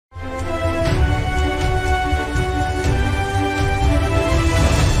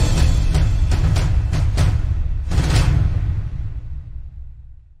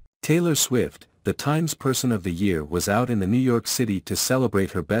Taylor Swift, the Times Person of the Year, was out in New York City to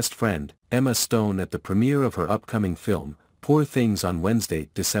celebrate her best friend, Emma Stone, at the premiere of her upcoming film, Poor Things, on Wednesday,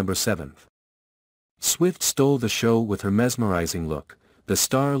 December 7. Swift stole the show with her mesmerizing look. The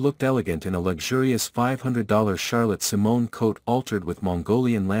star looked elegant in a luxurious $500 Charlotte Simone coat altered with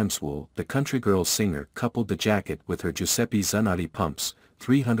Mongolian lambswool. The country girl singer coupled the jacket with her Giuseppe Zanotti pumps,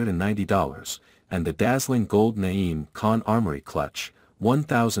 $390, and the dazzling gold Naeem Khan Armory clutch,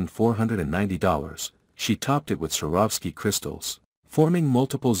 $1,490. She topped it with Swarovski crystals. Forming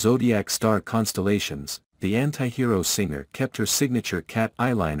multiple zodiac star constellations, the anti-hero singer kept her signature cat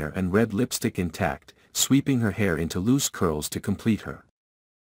eyeliner and red lipstick intact, sweeping her hair into loose curls to complete her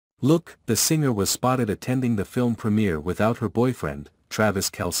look. The singer was spotted attending the film premiere without her boyfriend,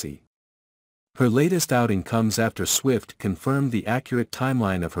 Travis Kelce. Her latest outing comes after Swift confirmed the accurate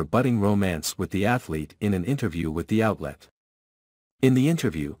timeline of her budding romance with the athlete in an interview with the outlet. In the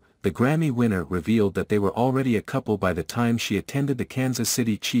interview, the Grammy winner revealed that they were already a couple by the time she attended the Kansas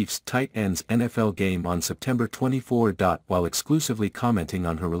City Chiefs tight ends NFL game on September 24. While exclusively commenting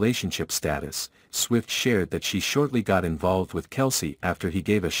on her relationship status, Swift shared that she shortly got involved with Kelce after he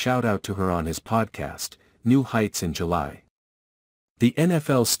gave a shout-out to her on his podcast, New Heights, in July. The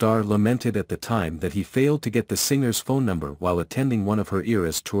NFL star lamented at the time that he failed to get the singer's phone number while attending one of her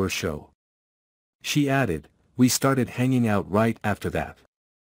Eras Tour show. She added, "We started hanging out right after that.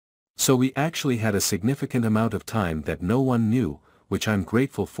 So we actually had a significant amount of time that no one knew, which I'm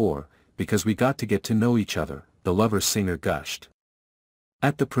grateful for, because we got to know each other," the Lovers singer gushed.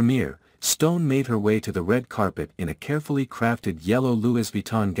 At the premiere, Stone made her way to the red carpet in a carefully crafted yellow Louis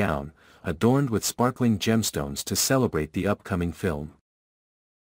Vuitton gown, adorned with sparkling gemstones to celebrate the upcoming film.